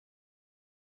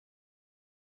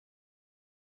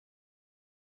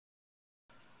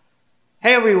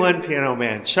Hey everyone, Piano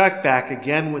Man Chuck back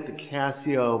again with the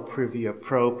Casio Privia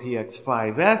Pro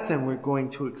PX-5S, and we're going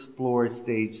to explore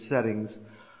stage settings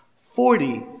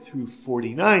 40 through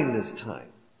 49 this time.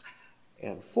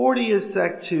 And 40 is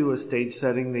set to a stage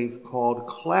setting they've called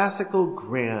Classical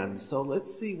Grand, so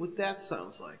let's see what that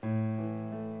sounds like.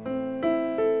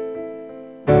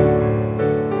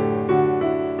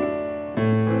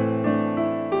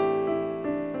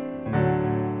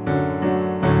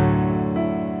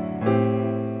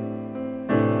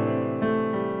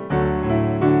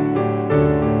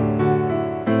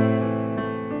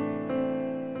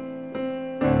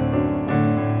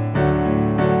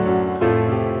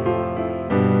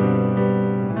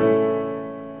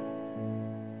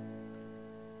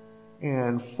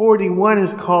 And 41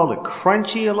 is called a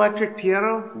crunchy electric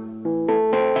piano.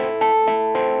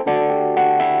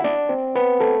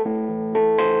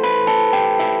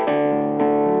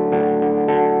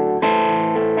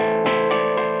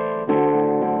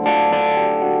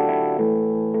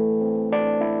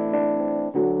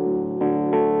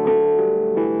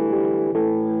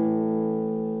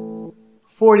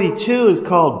 .42 is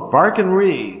called Bark and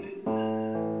Read.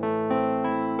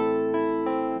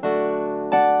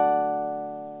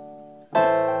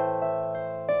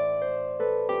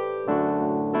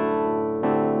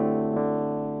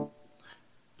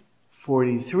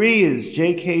 .43 is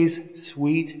JK's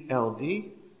Sweet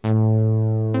LD.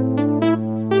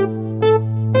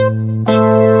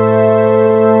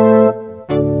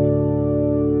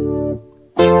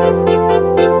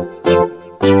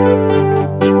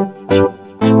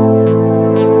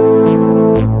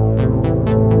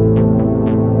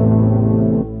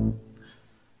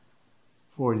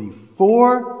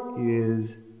 .44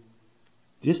 is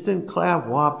Distant Clav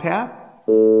Wah Pap.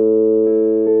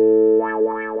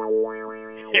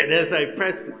 And as I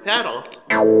press the pedal,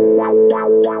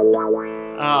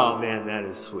 oh man, that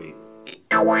is sweet.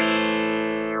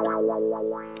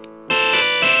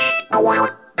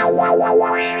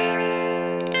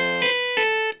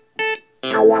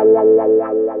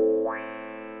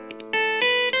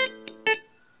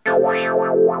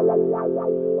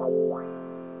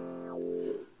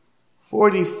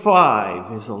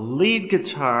 45 is a lead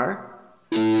guitar.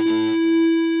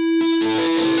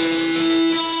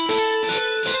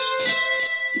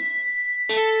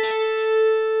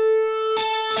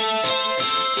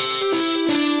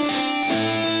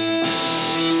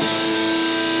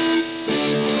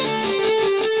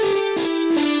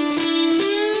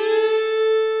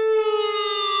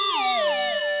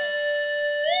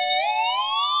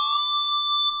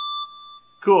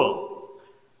 Cool.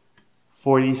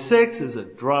 46 is a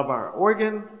drawbar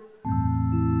organ.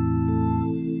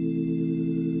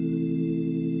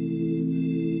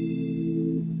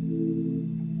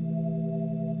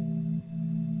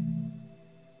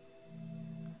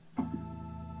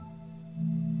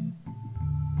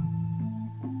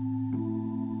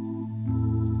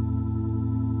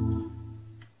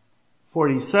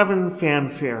 .47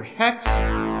 fanfare hex.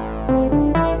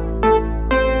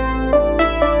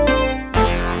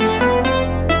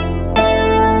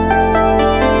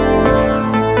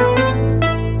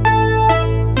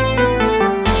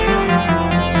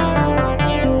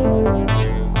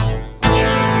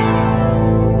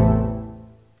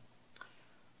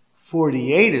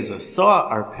 .48 is a saw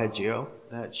arpeggio.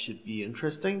 That should be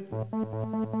interesting.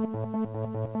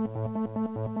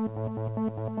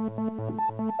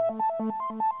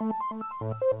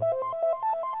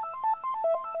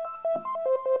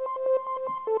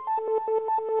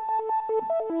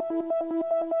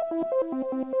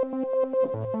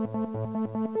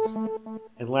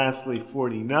 And lastly,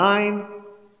 49,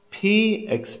 P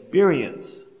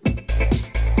Experience.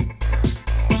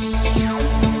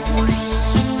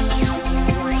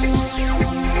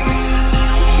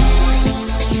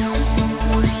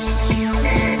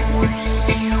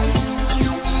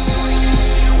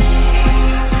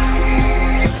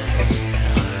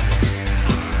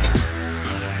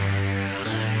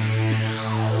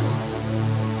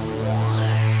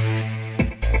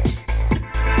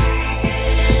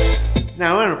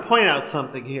 Now I want to point out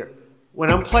something here. When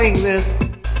I'm playing this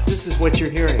is what you're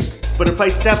hearing. But if I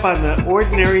step on the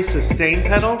ordinary sustain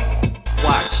pedal,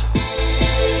 watch.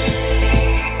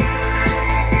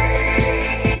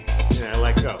 And I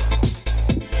let go.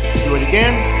 Do it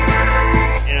again,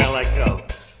 and I let go.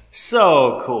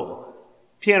 So cool.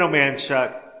 Piano Man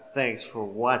Chuck, thanks for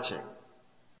watching.